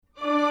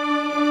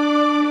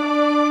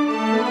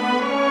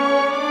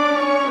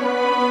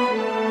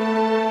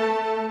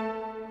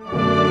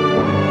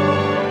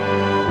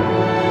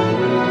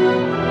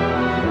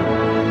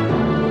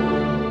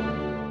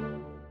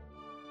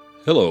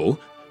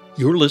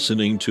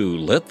listening to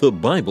Let the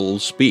Bible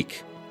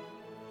Speak.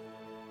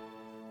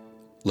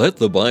 Let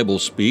the Bible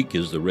Speak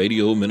is the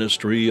radio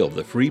ministry of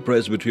the Free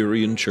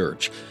Presbyterian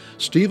Church.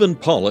 Stephen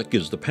Pollock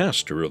is the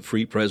pastor of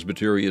Free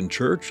Presbyterian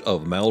Church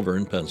of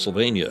Malvern,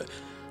 Pennsylvania.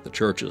 The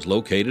church is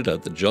located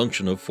at the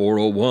junction of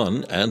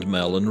 401 and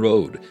Malin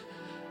Road.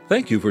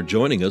 Thank you for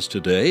joining us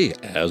today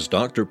as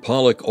Dr.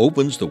 Pollock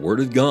opens the Word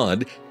of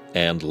God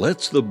and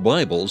lets the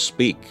Bible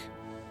speak.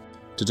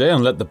 Today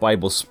on Let the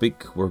Bible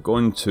Speak, we're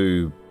going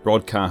to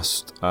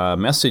broadcast a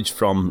message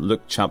from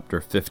Luke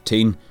chapter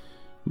 15.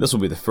 This will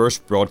be the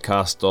first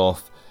broadcast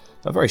of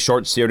a very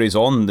short series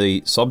on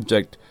the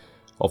subject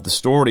of the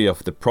story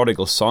of the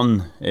prodigal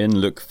son in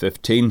Luke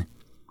 15.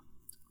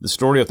 The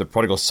story of the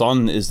prodigal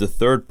son is the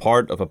third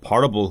part of a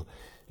parable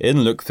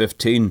in Luke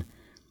 15.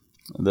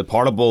 The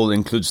parable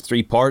includes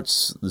three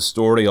parts: the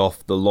story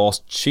of the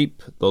lost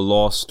sheep, the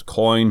lost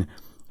coin,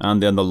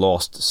 and then the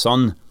lost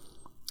son.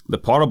 The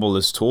parable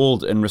is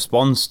told in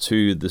response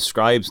to the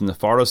scribes and the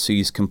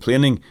Pharisees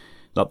complaining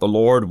that the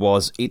Lord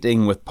was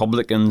eating with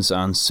publicans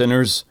and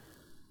sinners.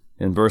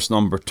 In verse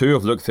number 2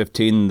 of Luke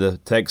 15, the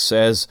text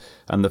says,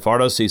 "And the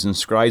Pharisees and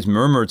scribes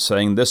murmured,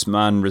 saying, This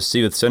man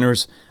receiveth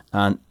sinners,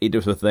 and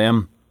eateth with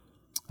them.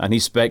 And he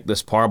spake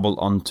this parable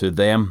unto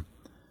them."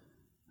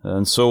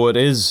 And so it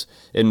is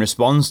in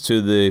response to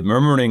the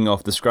murmuring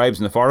of the scribes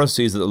and the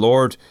Pharisees that the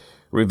Lord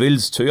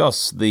reveals to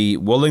us the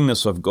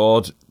willingness of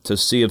God to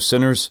save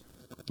sinners.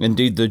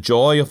 Indeed, the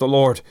joy of the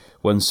Lord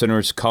when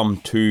sinners come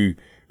to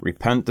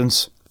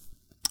repentance.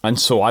 And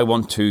so I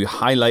want to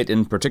highlight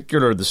in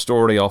particular the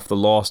story of the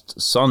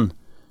lost son.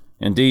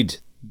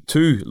 Indeed,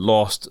 two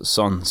lost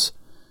sons.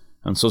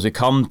 And so as we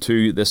come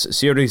to this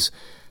series,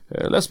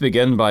 let's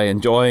begin by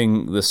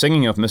enjoying the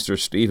singing of Mr.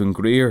 Stephen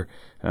Greer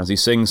as he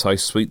sings How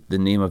Sweet the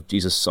Name of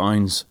Jesus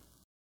Sounds.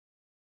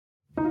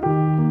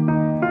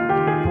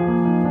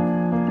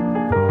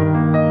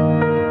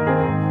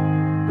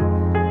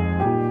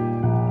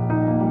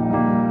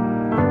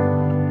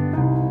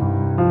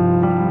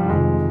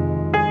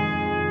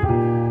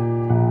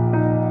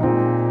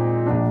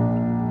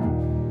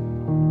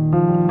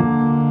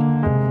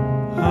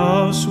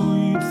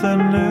 The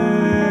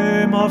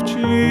name of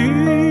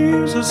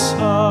Jesus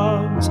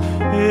sounds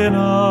in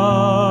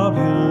a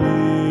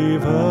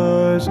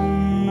believer's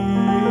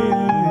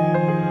ear.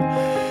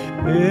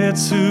 It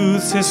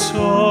soothes his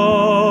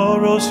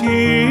sorrows,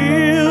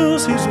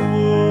 heals his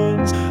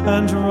wounds,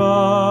 and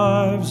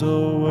drives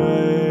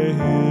away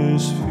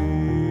his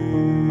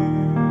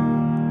fear.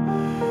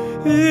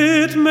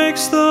 It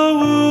makes the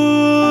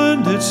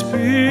wounded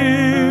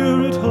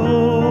spirit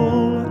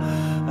whole,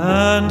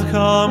 and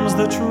calms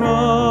the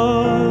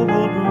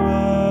troubled breast.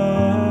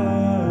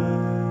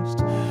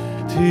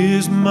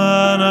 'Tis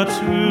manna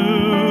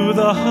to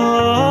the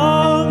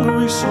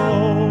hungry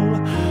soul,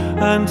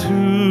 and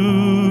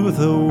to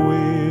the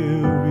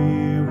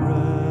weary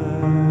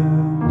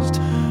rest,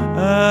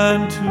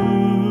 and to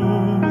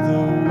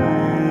the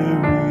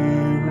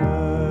weary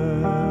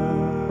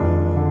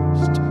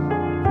rest.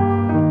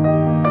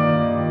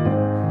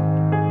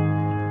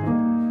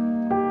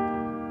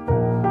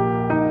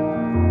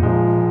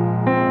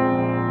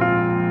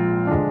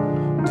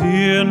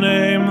 Dear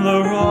name,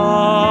 the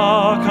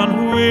rock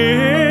on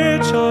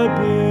which I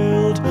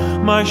build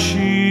my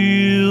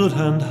shield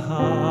and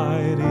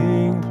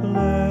hiding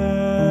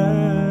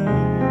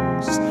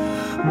place,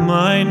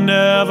 my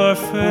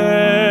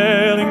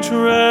never-failing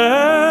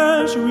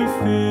treasury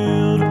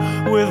filled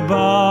with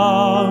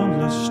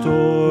boundless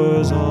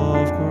stores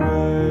of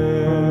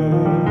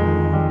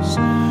grace.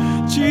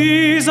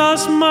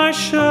 Jesus, my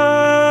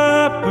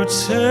shepherd,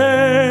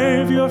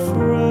 Savior,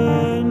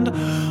 friend,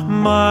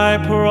 my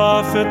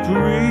prophet,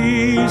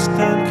 priest,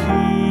 and king,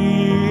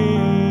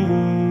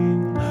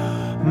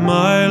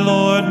 my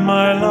Lord,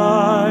 my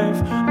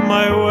life,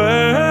 my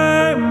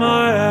way,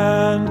 my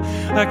end,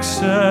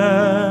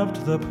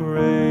 accept the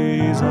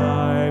praise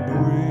I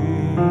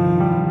bring,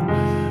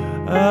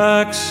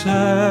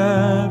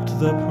 accept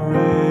the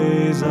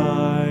praise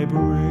I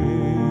bring.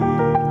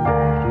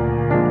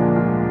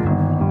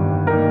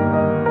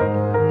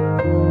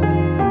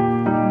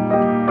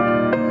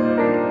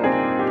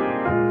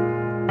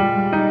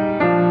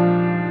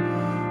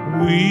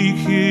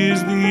 Weak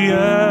is the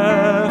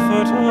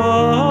effort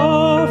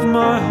of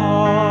my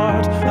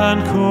heart,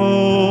 and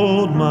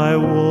cold my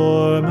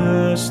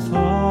warmest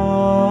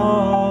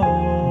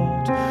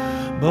thought.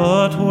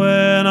 But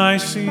when I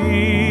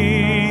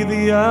see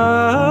thee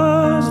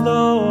as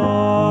thou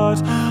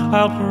art,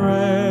 I'll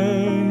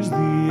praise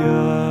thee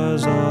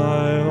as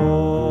I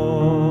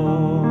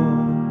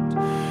ought.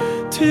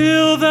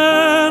 Till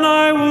then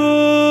I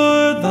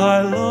would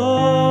thy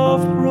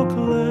love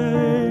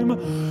proclaim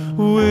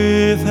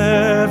with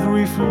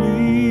every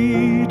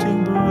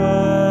fleeting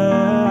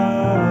breath,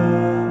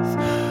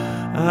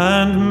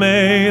 and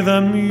may the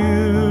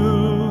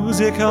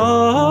music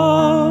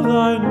of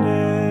thy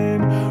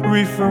name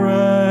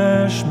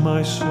refresh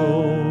my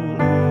soul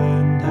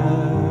in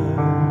death,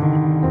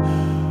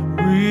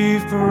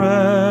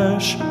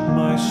 refresh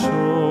my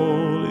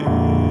soul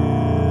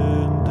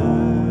in death.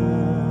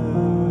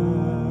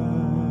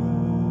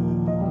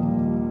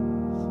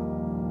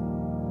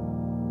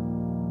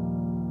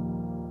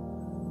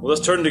 Well,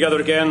 let's turn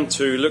together again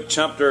to Luke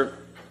chapter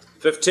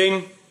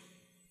 15.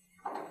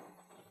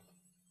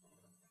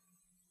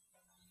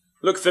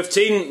 Luke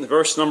 15,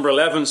 verse number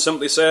 11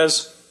 simply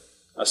says,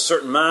 a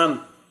certain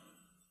man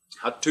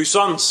had 2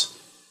 sons.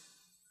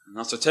 And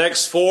that's the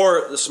text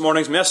for this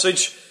morning's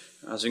message,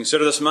 as you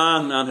consider this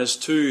man and his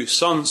 2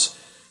 sons.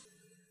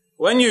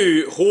 When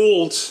you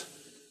hold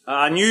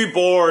a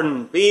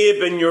newborn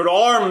babe in your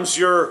arms,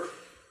 your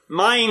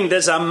mind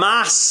is a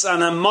mass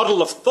and a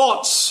muddle of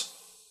thoughts.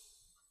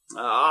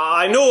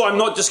 I know I'm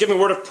not just giving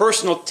a word of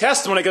personal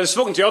testimony, because I've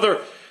spoken to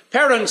other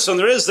parents, and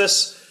there is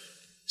this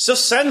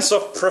sense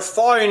of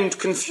profound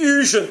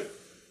confusion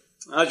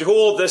as you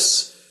hold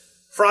this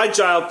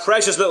fragile,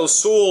 precious little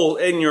soul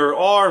in your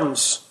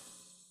arms.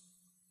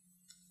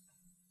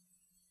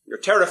 You're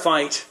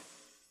terrified,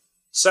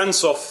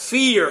 sense of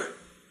fear.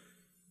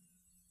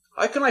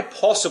 How can I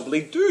possibly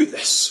do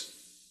this?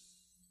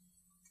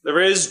 There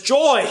is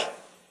joy.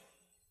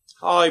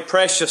 How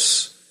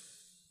precious,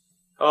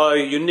 how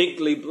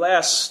uniquely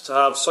blessed to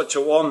have such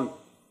a one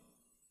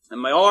in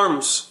my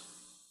arms.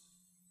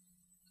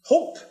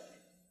 Hope.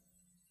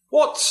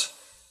 What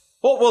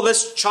will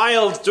this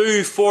child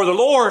do for the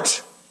Lord?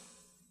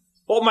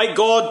 What might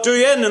God do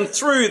in and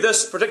through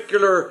this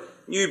particular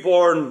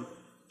newborn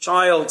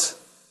child?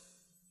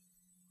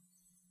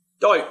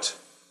 Doubt.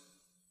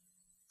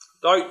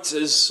 Doubt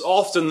is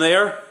often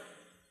there.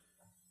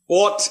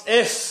 What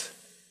if?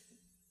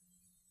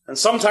 And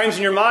sometimes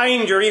in your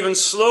mind you're even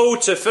slow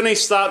to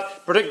finish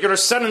that particular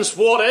sentence,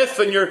 what if,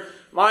 and your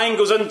mind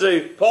goes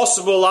into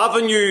possible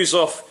avenues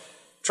of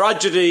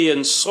tragedy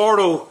and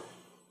sorrow.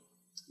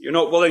 You're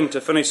not willing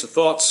to finish the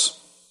thoughts.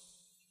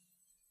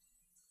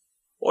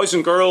 Boys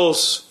and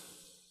girls,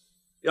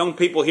 young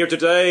people here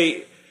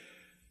today,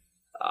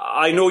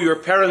 I know your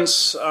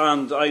parents,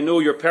 and I know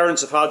your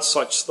parents have had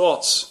such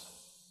thoughts.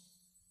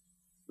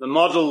 The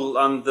muddle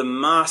and the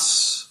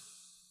mass,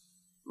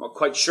 I'm not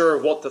quite sure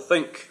what to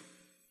think.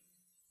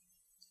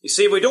 You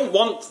see, we don't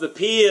want the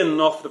pain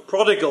of the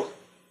prodigal.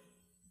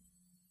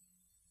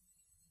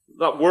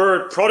 That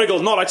word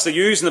prodigal, not actually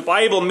used in the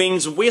Bible,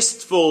 means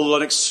wasteful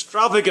and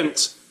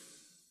extravagant.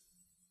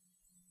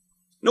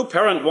 No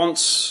parent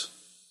wants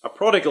a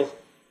prodigal.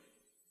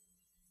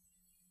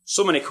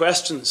 So many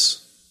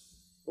questions.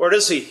 Where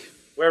is he?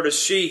 Where is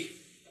she?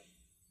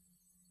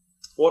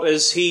 What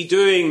is he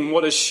doing?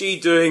 What is she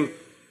doing?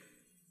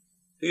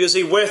 Who is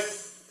he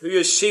with? Who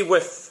is she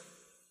with?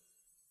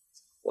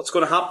 What's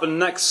going to happen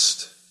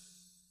next?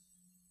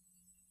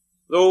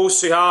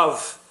 Those who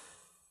have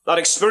that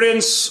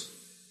experience,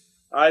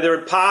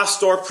 either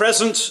past or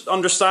present,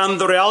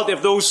 understand the reality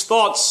of those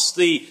thoughts,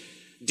 the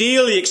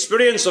daily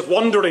experience of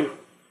wondering,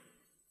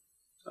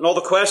 and all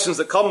the questions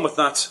that come with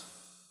that.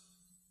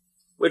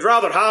 We'd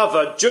rather have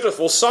a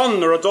dutiful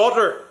son or a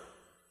daughter,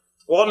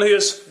 one who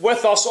is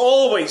with us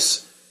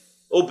always,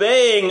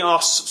 obeying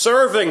us,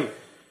 serving.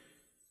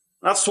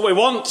 That's what we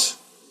want.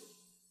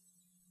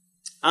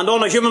 And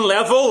on a human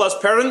level, as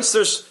parents,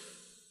 there's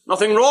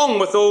nothing wrong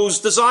with those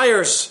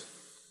desires.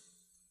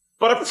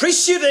 But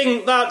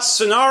appreciating that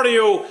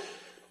scenario,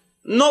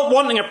 not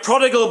wanting a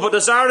prodigal but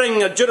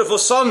desiring a dutiful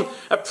son,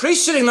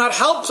 appreciating that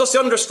helps us to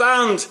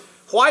understand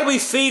why we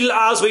feel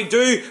as we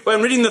do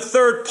when reading the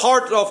 3rd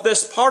part of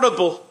this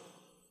parable.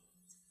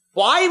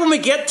 Why, when we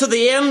get to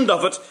the end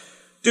of it,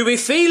 do we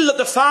feel that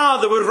the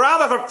father would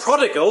rather have a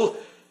prodigal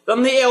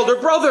than the elder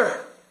brother?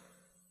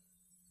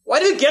 Why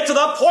do we get to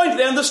that point at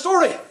the end of the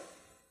story?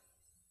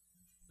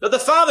 That the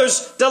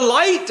father's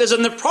delight is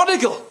in the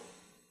prodigal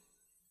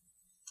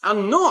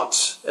and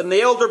not in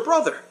the elder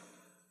brother.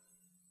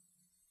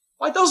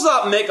 Why does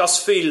that make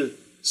us feel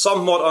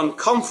somewhat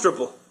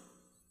uncomfortable?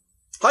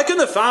 How can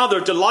the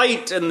father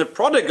delight in the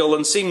prodigal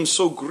and seem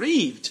so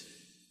grieved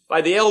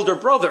by the elder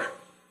brother?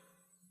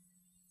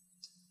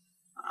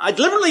 I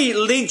deliberately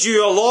lead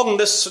you along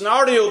this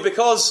scenario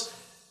because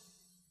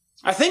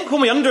I think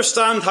when we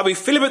understand how we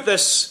feel about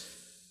this,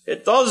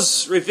 it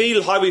does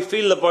reveal how we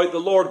feel about the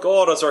Lord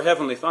God as our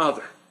Heavenly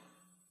Father.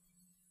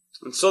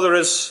 And so there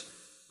is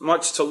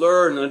much to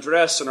learn and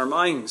address in our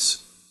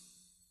minds.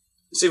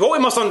 You see, what we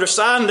must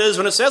understand is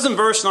when it says in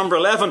verse number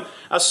 11,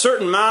 a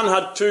certain man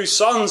had 2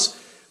 sons,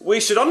 we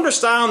should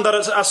understand that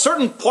at a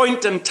certain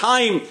point in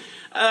time,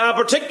 a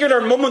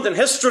particular moment in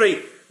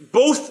history,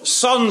 both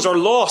sons are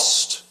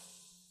lost.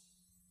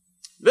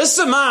 This is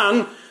a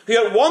man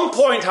who at one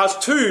point has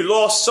 2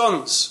 lost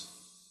sons.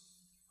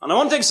 And I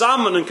want to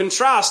examine and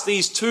contrast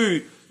these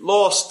 2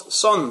 lost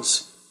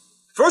sons.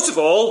 First of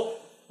all,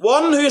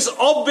 one who is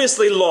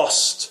obviously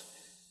lost.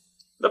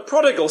 The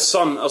prodigal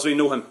son, as we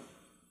know him.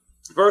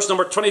 Verse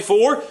number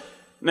 24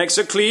 makes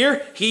it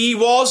clear he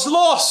was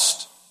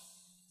lost.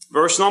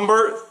 Verse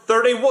number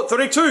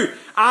 32,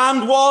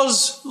 and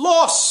was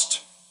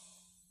lost.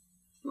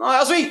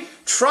 Now, as we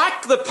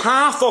track the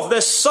path of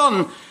this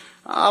son,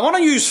 I want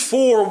to use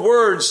 4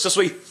 words as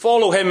we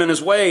follow him in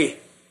his way.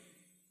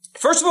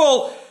 First of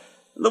all,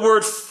 the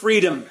word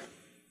freedom.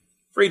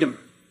 Freedom.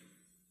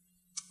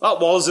 That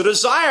was the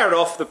desire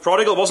of the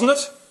prodigal, wasn't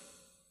it?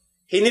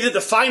 He needed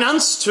the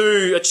finance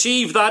to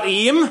achieve that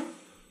aim.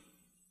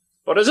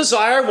 But his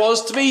desire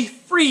was to be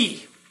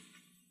free.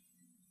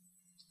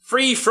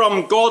 Free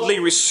from godly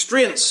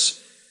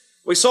restraints.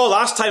 We saw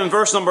last time in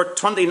verse number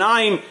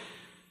 29,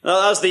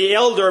 as the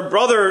elder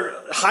brother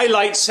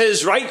highlights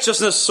his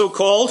righteousness,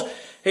 so-called,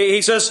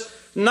 he says,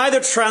 neither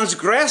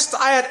transgressed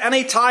I at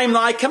any time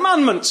thy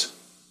commandment.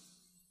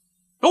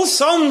 Both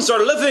sons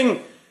are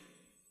living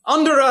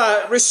under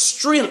a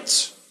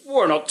restraint.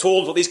 We're not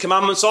told what these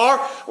commandments are.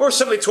 We're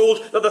simply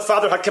told that the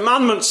father had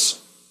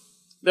commandments.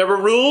 There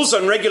were rules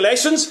and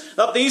regulations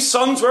that these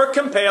sons were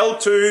compelled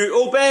to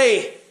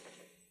obey.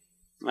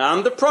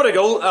 And the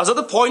prodigal is at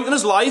the point in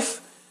his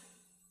life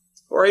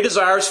where he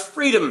desires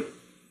freedom.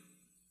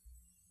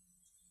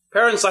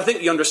 Parents, I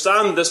think you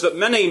understand this, but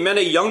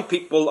many young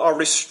people are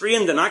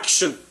restrained in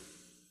action.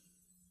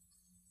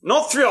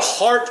 Not through a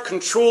heart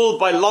controlled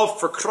by love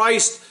for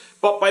Christ,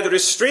 but by the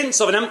restraints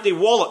of an empty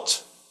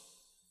wallet.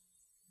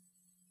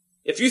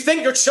 If you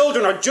think your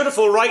children are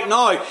dutiful right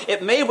now,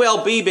 it may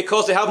well be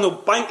because they have no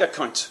bank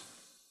account.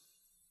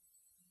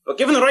 But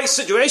given the right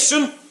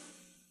situation,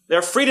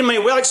 their freedom may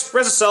well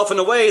express itself in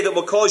a way that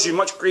will cause you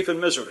much grief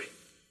and misery.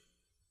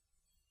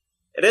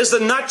 It is the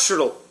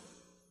natural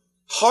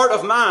heart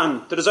of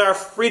man to desire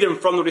freedom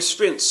from the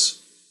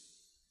restraints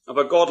of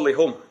a godly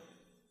home.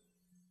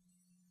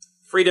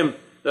 Freedom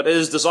that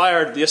is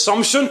desired. The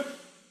assumption,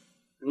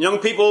 and young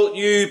people,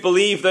 you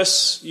believe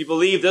this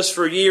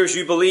for years,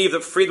 you believe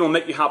that freedom will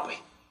make you happy.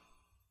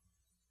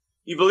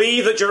 You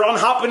believe that your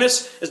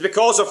unhappiness is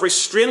because of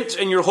restraint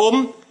in your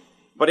home,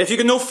 but if you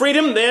can know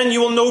freedom, then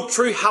you will know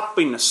true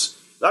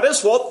happiness. That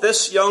is what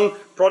this young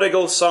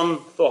prodigal son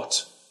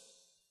thought.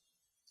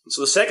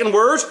 So the second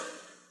word,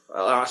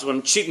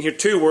 I'm cheating here,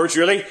 two words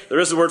really. There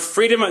is the word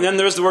freedom and then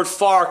there is the word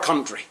far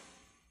country.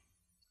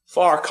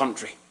 Far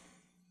country.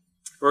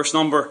 Verse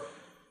number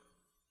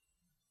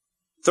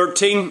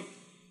 13,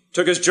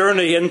 took his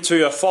journey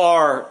into a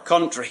far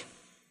country.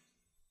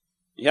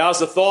 He has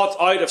the thought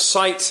out of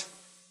sight,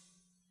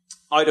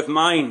 out of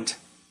mind.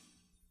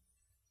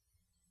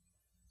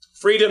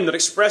 Freedom that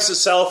expresses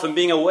itself in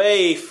being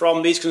away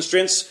from these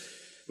constraints,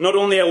 not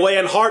only away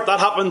in heart, that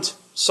happened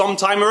some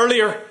time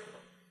earlier,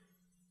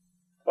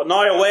 but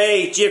now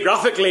away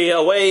geographically,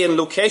 away in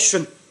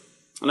location,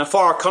 in a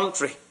far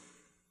country.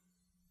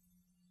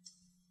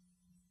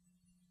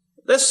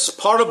 This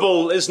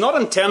parable is not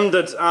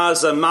intended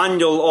as a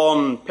manual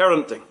on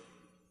parenting.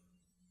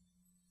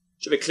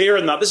 Should be clear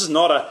in that. This is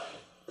not a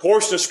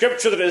portion of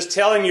Scripture that is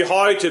telling you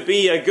how to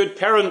be a good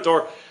parent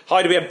or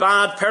how to be a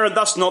bad parent.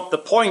 That's not the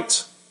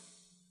point.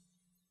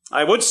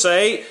 I would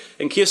say,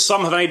 in case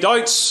some have any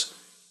doubts,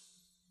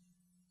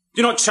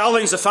 do not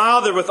challenge the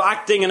father with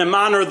acting in a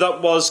manner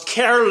that was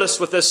careless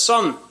with his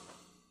son.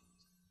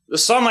 The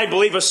son, I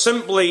believe, was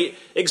simply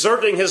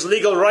exerting his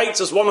legal rights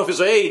as one of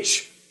his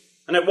age.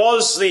 And it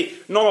was the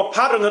normal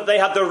pattern that they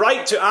had the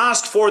right to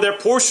ask for their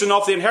portion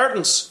of the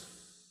inheritance.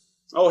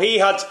 Oh, he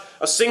had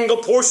a single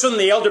portion,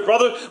 the elder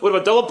brother would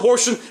have a double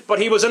portion, but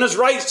he was in his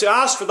rights to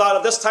ask for that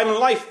at this time in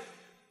life.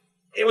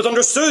 It was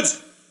understood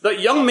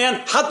that young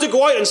men had to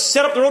go out and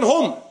set up their own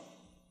home.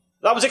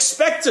 That was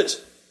expected.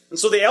 And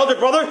so the elder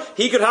brother,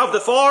 he could have the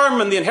farm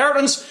and the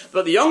inheritance,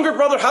 but the younger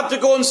brother had to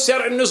go and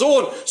set it in his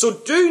own. So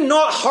do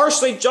not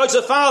harshly judge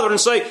the father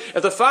and say,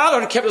 if the father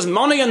had kept his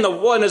money in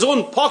his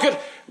own pocket,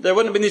 there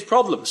wouldn't have been these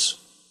problems.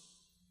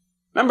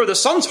 Remember, the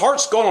son's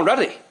heart's gone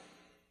already.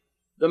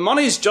 The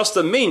money's just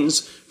a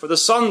means for the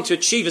son to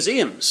achieve his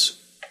aims.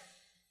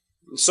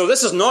 So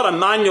this is not a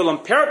manual on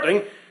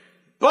parenting,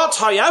 but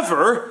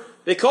however,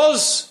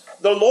 because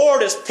the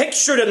Lord is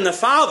pictured in the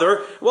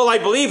father, well, I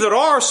believe there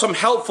are some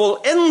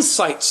helpful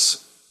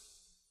insights.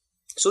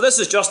 So this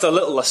is just a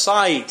little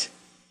aside.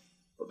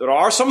 But there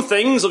are some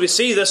things that we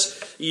see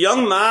this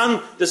young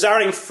man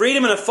desiring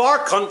freedom in a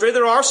far country.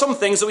 There are some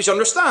things that we should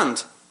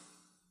understand.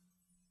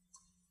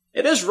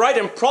 It is right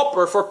and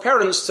proper for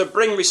parents to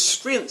bring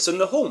restraints in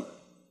the home.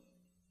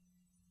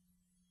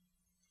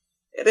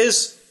 It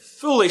is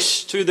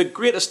foolish to the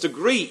greatest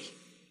degree.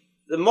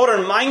 The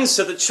modern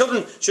mindset that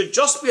children should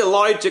just be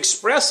allowed to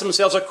express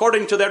themselves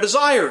according to their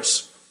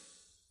desires.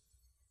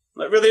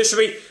 That really there should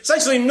be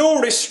essentially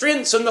no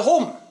restraints in the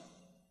home.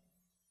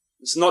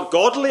 It's not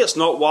godly, it's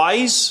not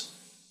wise.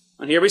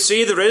 And here we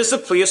see there is a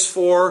place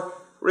for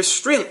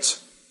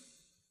restraint.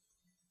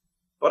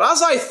 But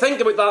as I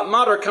think about that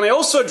matter, can I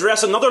also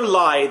address another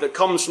lie that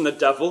comes from the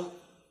devil?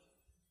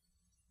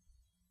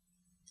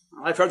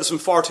 I've heard this one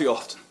far too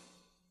often.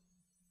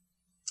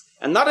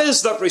 And that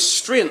is that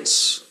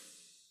restraints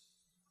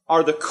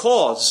are the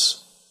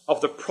cause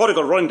of the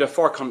prodigal running to a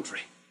far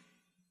country.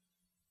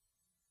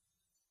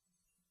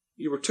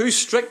 You were too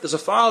strict as a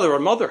father or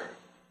mother.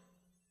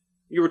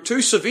 You were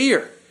too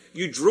severe.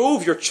 You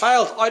drove your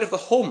child out of the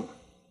home.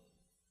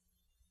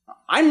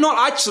 I'm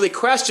not actually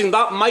questioning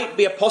that might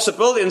be a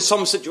possibility in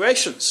some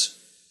situations.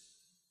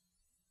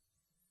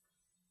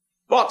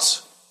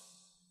 But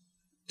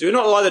do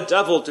not allow the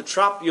devil to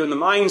trap you in the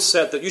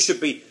mindset that you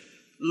should be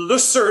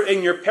looser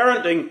in your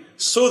parenting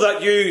so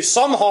that you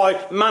somehow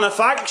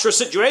manufacture a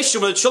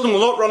situation where the children will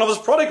not run off as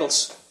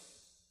prodigals.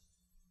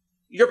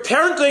 Your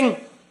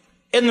parenting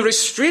in the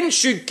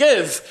restraints you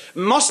give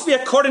must be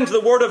according to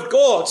the Word of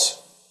God.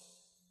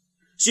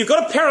 So you've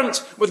got to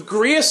parent with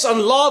grace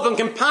and love and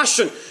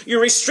compassion. Your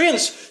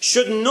restraints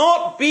should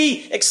not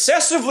be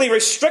excessively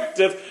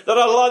restrictive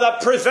that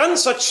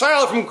prevents a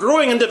child from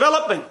growing and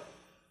developing.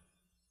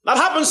 That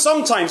happens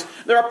sometimes.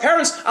 There are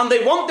parents and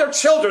they want their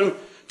children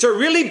to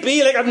really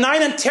be like a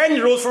 9 and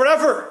 10-year-old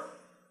forever.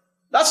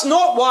 That's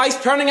not wise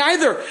parenting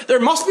either. There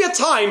must be a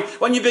time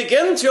when you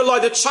begin to allow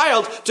the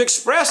child to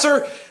express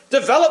their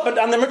development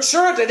and their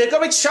maturity. They've got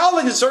to be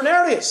challenged in certain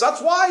areas.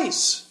 That's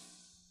wise.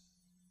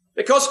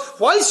 Because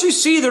whilst you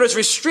see there is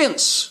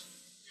restraints,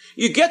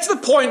 you get to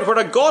the point where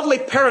a godly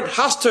parent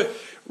has to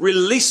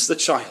release the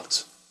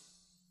child.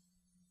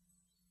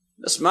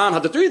 This man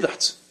had to do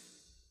that.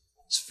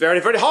 It's very,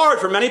 very hard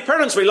for many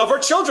parents. We love our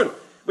children.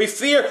 We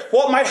fear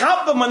what might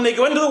happen when they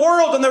go into the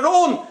world on their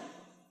own.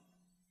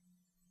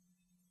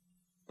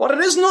 But it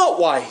is not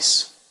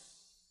wise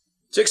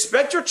to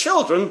expect your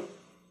children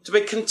to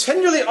be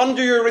continually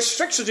under your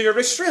restrictions or your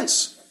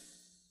restraints.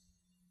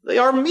 They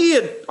are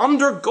made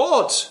under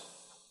God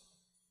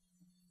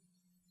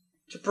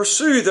to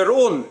pursue their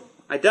own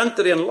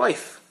identity in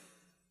life.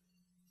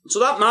 So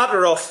that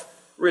matter of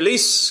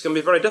release can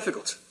be very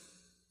difficult.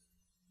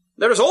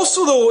 There is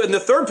also, though, in the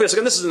third place,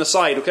 again, this is an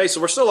aside, okay,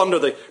 so we're still under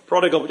the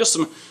prodigal, but just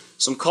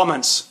some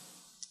comments.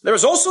 There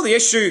is also the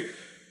issue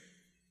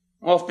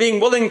of being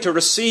willing to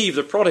receive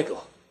the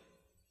prodigal.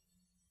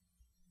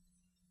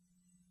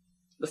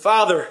 The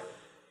father,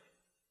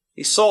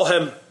 he saw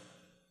him.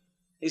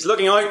 He's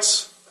looking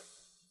out.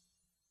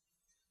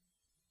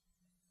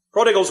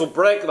 Prodigals will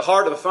break the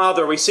heart of the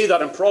father. We see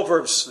that in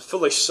Proverbs. The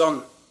foolish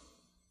son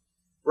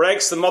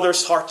breaks the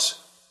mother's heart,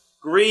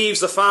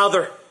 grieves the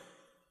father.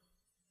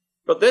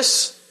 But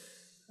this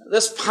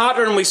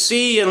pattern we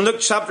see in Luke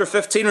chapter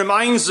 15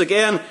 reminds us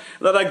again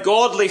that a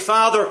godly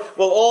father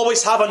will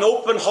always have an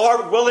open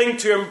heart, willing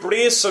to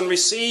embrace and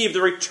receive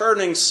the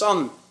returning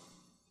son.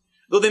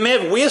 Though they may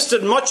have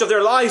wasted much of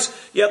their lives,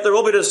 yet there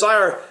will be a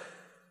desire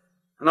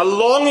and a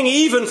longing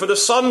even for the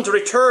son to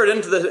return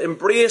into the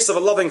embrace of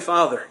a loving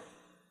father.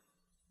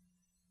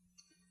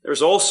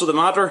 There's also the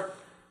matter,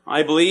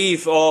 I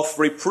believe, of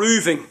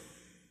reproving.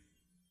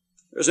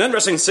 There's an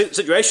interesting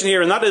situation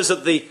here, and that is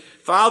that the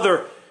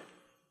father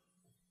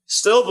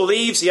still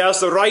believes he has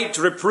the right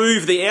to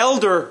reprove the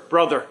elder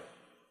brother,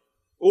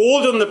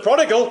 older than the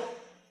prodigal,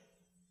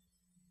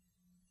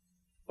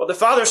 but the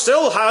father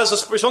still has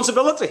a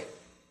responsibility.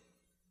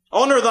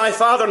 Honour thy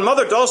father and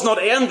mother does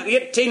not end at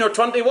 18 or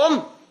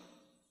 21.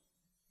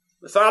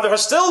 The father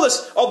has still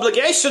this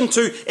obligation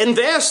to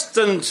invest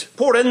and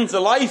pour into the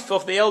life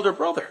of the elder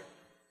brother.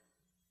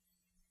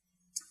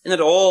 In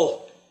it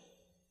all,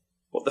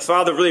 what the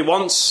father really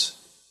wants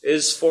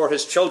is for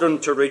his children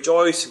to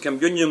rejoice in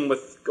communion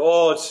with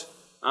God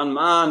and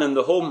man in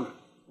the home.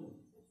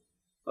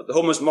 That the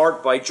home is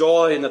marked by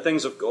joy in the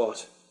things of God.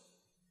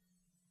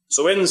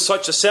 So in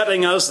such a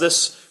setting as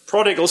this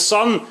prodigal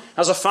son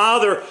has a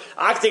father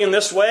acting in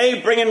this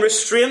way, bringing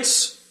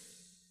restraints,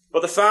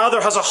 but the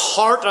father has a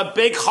heart, a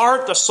big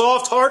heart, a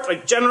soft heart, a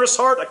generous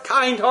heart, a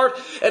kind heart.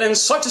 And in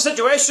such a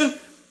situation,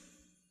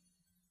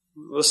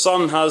 the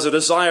son has a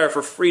desire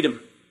for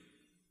freedom.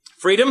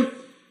 Freedom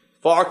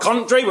for our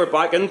country. We're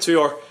back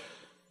into our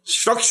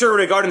structure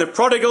regarding the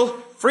prodigal.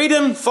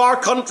 Freedom, far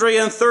country,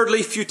 and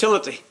thirdly,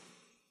 futility.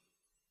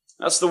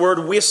 That's the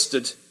word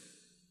wasted.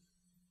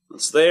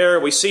 It's there.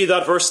 We see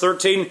that, verse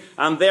 13.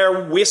 And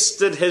there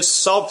wasted his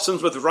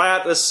substance with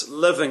riotous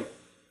living.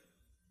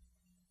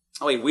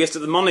 Oh, he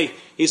wasted the money.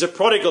 He's a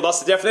prodigal. That's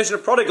the definition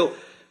of prodigal.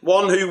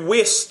 One who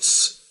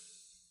wastes.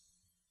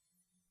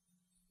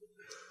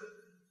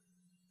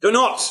 Do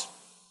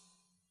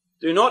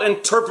not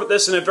interpret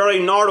this in a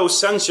very narrow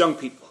sense, young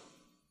people.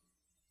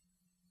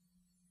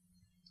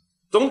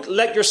 Don't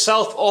let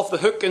yourself off the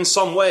hook in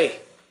some way.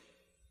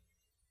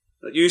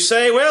 That you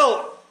say,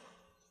 well,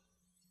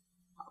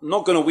 I'm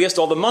not going to waste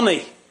all the money.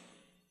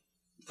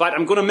 In fact,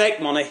 I'm going to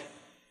make money.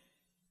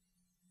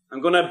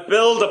 I'm going to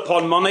build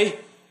upon money.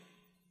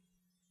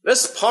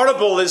 This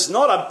parable is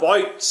not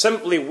about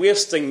simply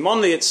wasting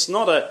money. It's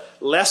not a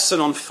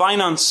lesson on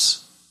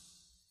finance.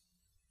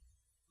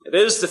 It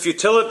is the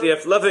futility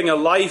of living a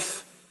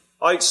life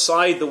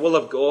outside the will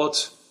of God.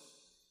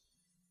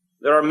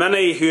 There are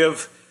many who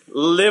have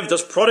lived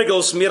as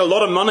prodigals, made a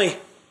lot of money,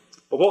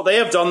 but what they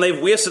have done, they've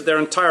wasted their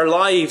entire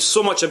lives.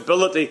 So much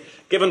ability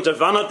given to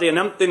vanity and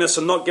emptiness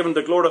and not given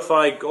to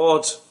glorify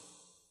God.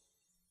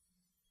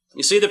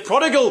 You see, the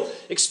prodigal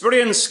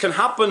experience can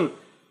happen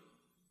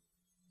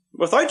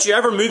without you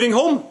ever moving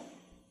home.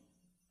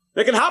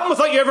 It can happen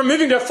without you ever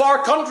moving to a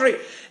far country,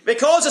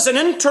 because it's an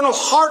internal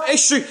heart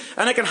issue,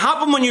 and it can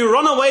happen when you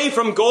run away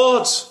from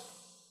God.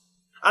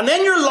 And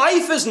then your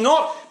life is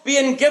not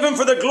being given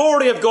for the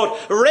glory of God.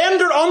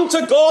 Render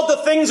unto God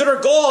the things that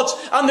are God's.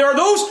 And there are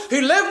those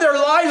who live their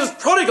lives as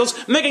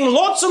prodigals, making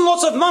lots and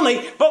lots of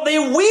money, but they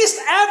waste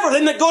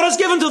everything that God has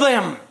given to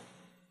them.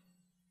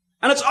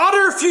 And it's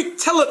utter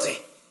futility.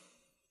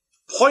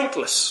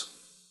 Pointless.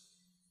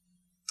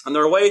 And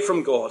they're away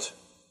from God.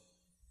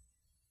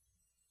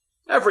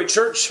 Every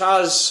church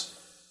has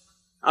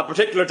a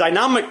particular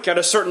dynamic at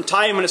a certain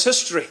time in its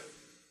history.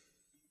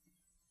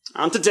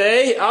 And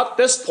today, at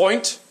this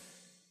point,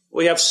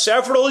 we have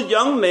several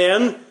young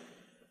men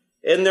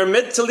in their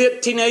mid to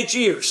late teenage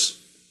years.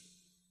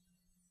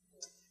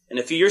 In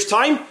a few years'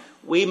 time,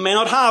 we may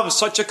not have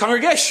such a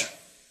congregation.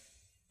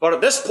 But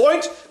at this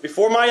point,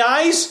 before my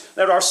eyes,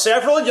 there are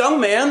several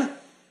young men,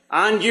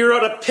 and you're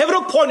at a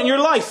pivotal point in your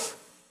life.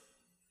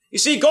 You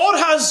see, God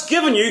has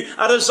given you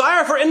a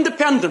desire for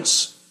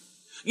independence.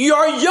 You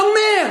are young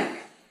men,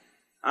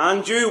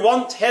 and you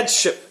want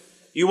headship.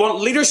 You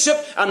want leadership,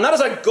 and that is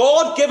a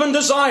God-given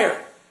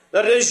desire.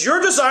 That it is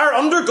your desire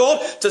under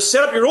God to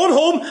set up your own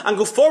home and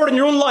go forward in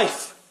your own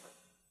life.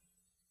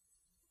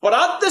 But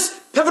at this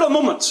pivotal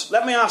moment,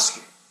 let me ask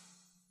you,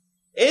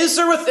 is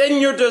there within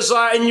your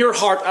desire, in your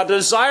heart, a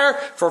desire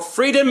for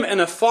freedom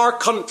in a far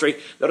country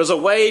that is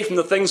away from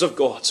the things of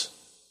God?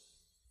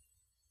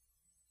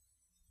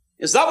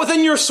 Is that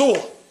within your soul?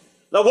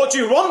 That what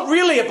you want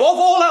really, above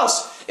all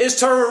else, is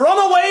to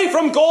run away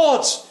from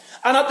God?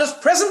 And at this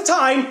present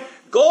time,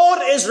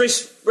 God is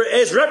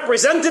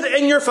represented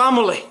in your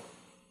family.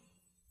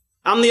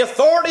 And the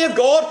authority of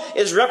God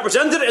is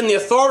represented in the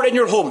authority in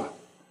your home.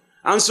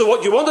 And so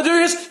what you want to do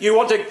is, you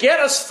want to get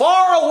as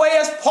far away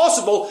as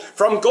possible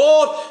from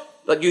God,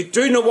 that you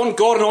do not want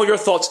God in all your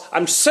thoughts.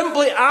 I'm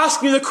simply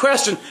asking you the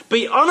question.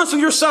 Be honest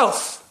with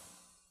yourself.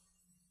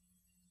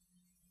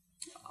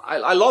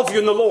 I love you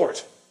in the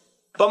Lord.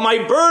 But my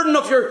burden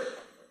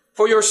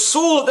for your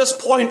soul at this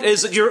point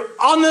is that you're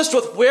honest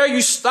with where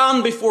you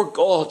stand before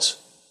God.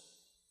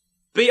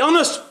 Be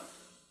honest.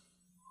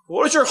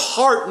 What is your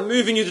heart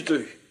moving you to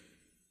do?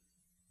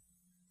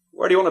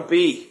 Where do you want to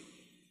be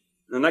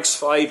in the next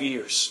 5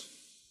 years?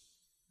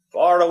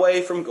 Far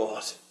away from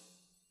God,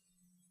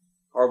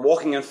 or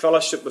walking in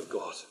fellowship with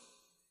God?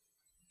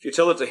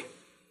 Futility.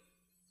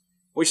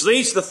 Which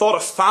leads to the thought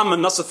of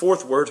famine. That's the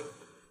fourth word.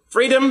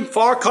 Freedom,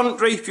 far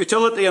country,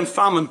 futility, and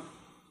famine.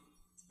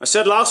 I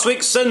said last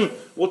week, sin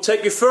will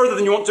take you further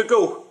than you want to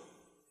go.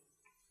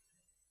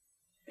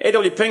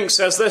 A.W. Pink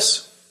says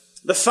this: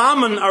 the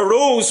famine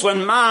arose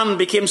when man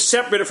became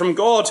separated from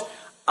God,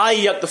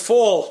 i.e. at the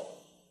fall.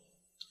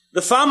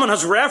 The famine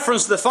has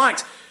reference to the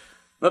fact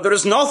that there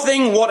is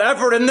nothing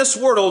whatever in this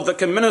world that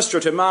can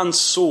minister to man's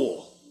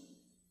soul.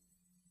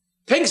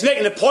 Pink's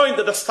making the point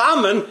that the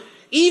famine,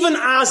 even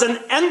as an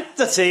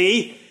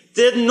entity,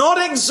 did not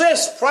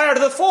exist prior to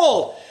the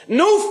fall.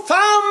 No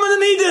famine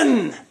in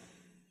Eden,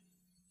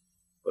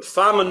 but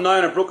famine now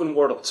in a broken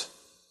world.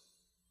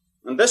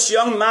 And this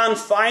young man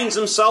finds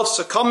himself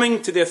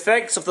succumbing to the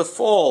effects of the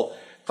fall.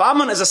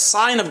 Famine is a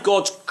sign of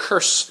God's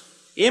curse.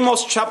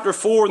 Amos chapter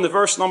 4 and the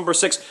verse number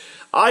 6.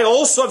 I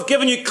also have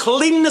given you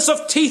cleanness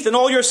of teeth in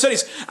all your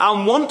cities,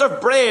 and want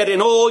of bread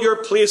in all your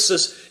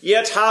places.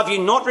 Yet have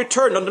you not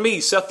returned unto me,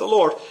 saith the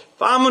Lord.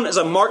 Famine is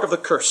a mark of the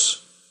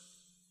curse.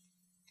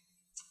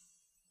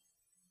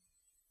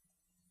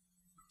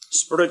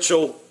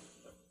 Spiritual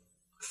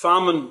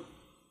famine.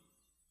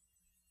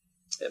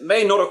 It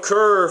may not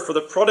occur for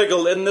the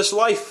prodigal in this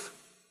life.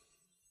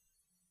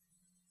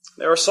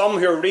 There are some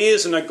who are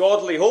raised in a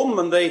godly home,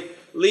 and they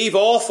leave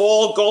off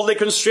all godly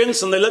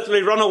constraints, and they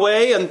literally run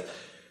away, and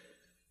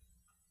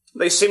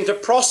they seem to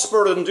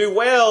prosper and do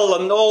well,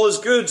 and all is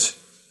good.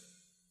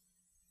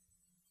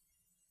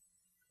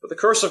 But the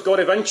curse of God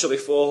eventually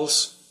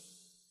falls.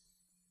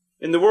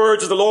 In the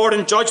words of the Lord,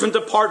 in judgment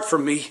depart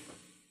from me,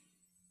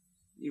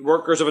 ye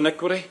workers of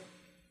iniquity.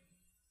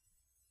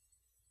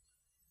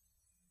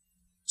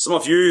 Some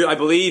of you, I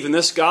believe, in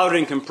this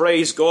gathering can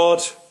praise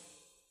God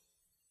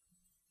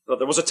that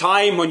there was a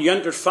time when you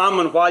entered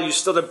famine while you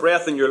still had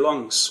breath in your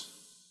lungs.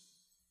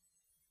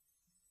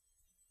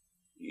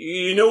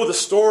 You know the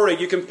story.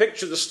 You can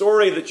picture the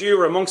story that you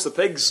were amongst the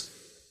pigs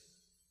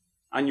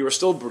and you were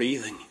still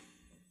breathing.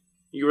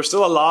 You were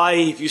still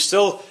alive. You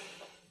still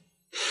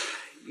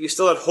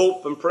had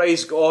hope, and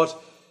praise God,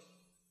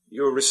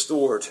 you were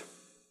restored.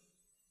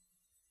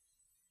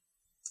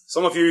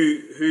 Some of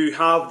you who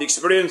have the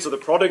experience of the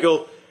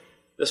prodigal,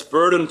 this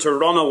burden to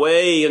run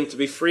away and to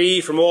be free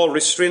from all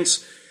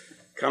restraints,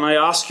 can I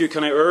ask you,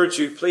 can I urge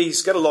you,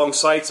 please get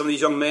alongside some of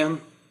these young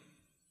men.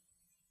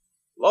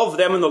 Love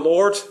them in the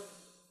Lord.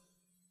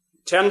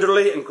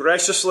 Tenderly and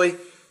graciously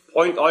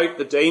point out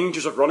the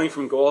dangers of running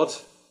from God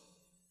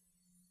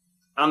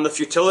and the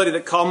futility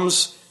that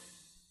comes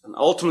and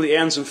ultimately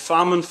ends in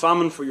famine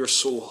for your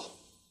soul.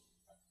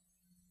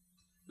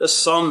 This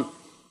son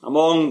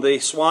among the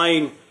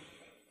swine,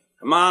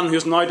 a man who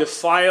is now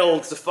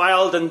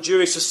defiled in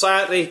Jewish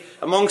society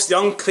amongst the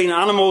unclean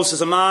animals,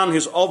 is a man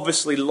who's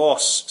obviously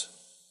lost.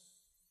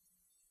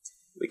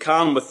 We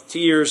can, with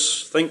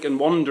tears, think and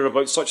wonder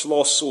about such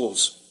lost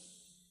souls.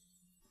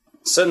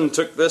 Sin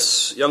took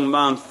this young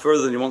man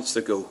further than he wants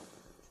to go.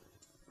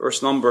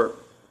 Verse number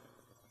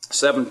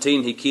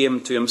 17, he came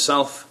to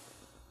himself.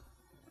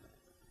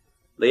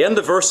 The end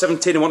of verse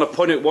 17, I want to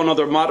point out one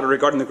other matter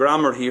regarding the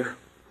grammar here.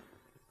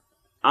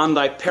 And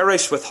I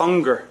perish with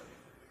hunger.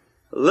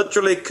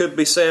 Literally could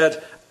be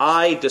said,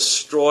 I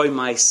destroy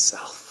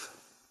myself.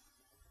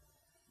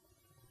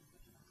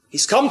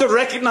 He's come to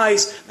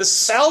recognize the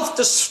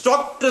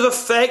self-destructive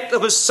effect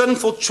of his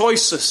sinful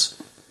choices.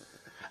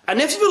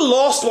 And if you've a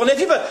lost one, if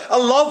you've a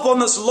loved one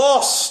that's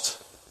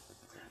lost,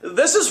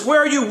 this is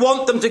where you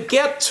want them to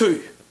get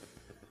to.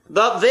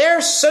 That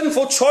their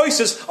sinful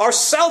choices are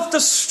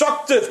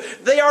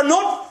self-destructive. They are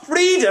not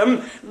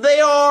freedom, they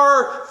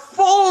are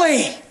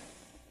folly.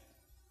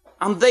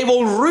 And they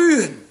will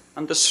ruin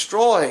and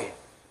destroy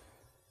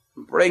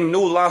and bring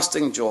no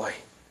lasting joy.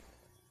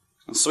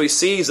 And so he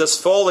sees this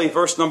folly,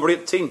 verse number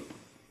 18.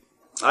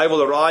 I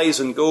will arise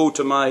and go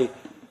to my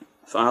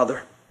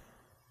father.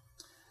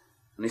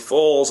 And he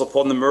falls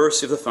upon the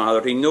mercy of the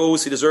Father. He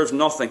knows he deserves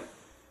nothing,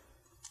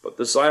 but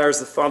desires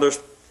the Father's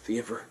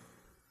favor.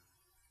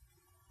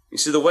 You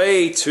see, the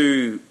way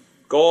to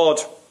God,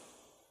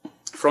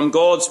 from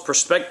God's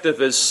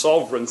perspective, is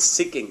sovereign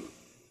seeking.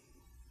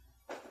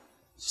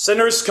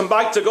 Sinners come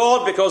back to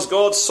God because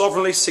God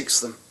sovereignly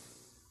seeks them.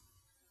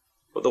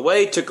 But the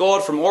way to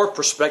God from our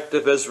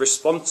perspective is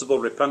responsible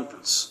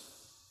repentance.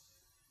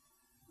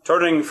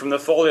 Turning from the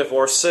folly of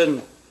our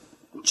sin,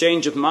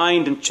 change of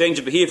mind and change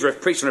of behaviour.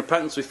 I've preached on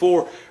repentance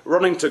before.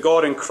 Running to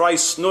God in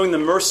Christ, knowing the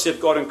mercy of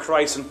God in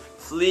Christ, and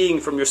fleeing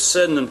from your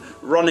sin and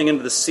running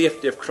into the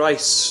safety of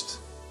Christ.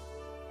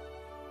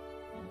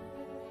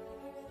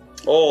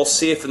 All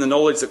safe in the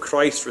knowledge that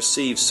Christ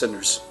receives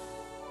sinners.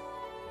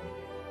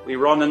 We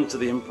run into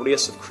the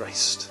embrace of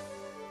Christ.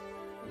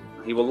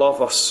 He will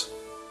love us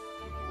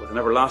with an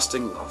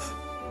everlasting love.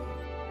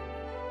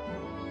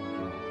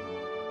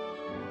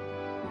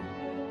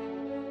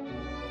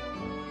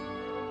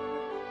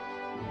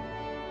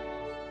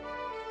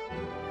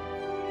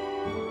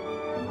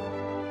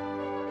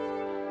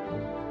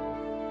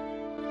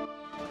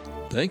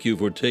 Thank you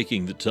for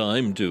taking the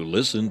time to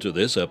listen to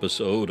this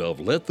episode of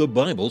Let the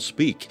Bible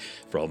Speak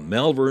from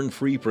Malvern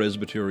Free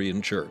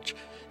Presbyterian Church.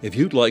 If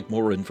you'd like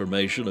more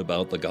information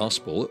about the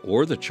gospel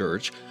or the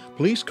church,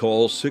 please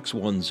call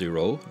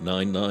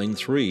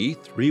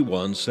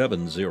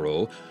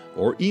 610-993-3170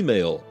 or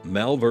email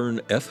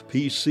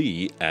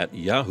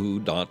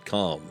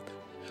malvernfpc@yahoo.com.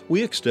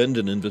 We extend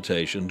an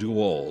invitation to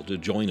all to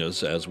join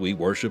us as we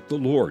worship the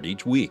Lord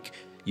each week.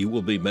 You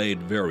will be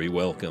made very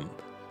welcome.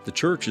 The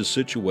church is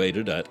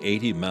situated at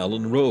 80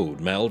 Malin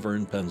Road,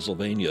 Malvern,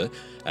 Pennsylvania,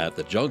 at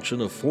the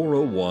junction of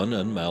 401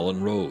 and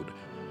Malin Road.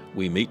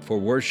 We meet for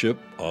worship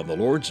on the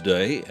Lord's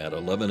Day at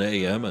 11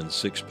 a.m. and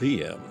 6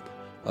 p.m.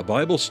 A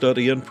Bible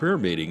study and prayer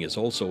meeting is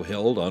also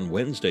held on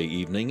Wednesday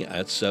evening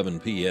at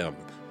 7 p.m.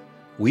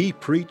 We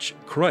preach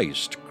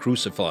Christ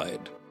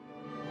crucified.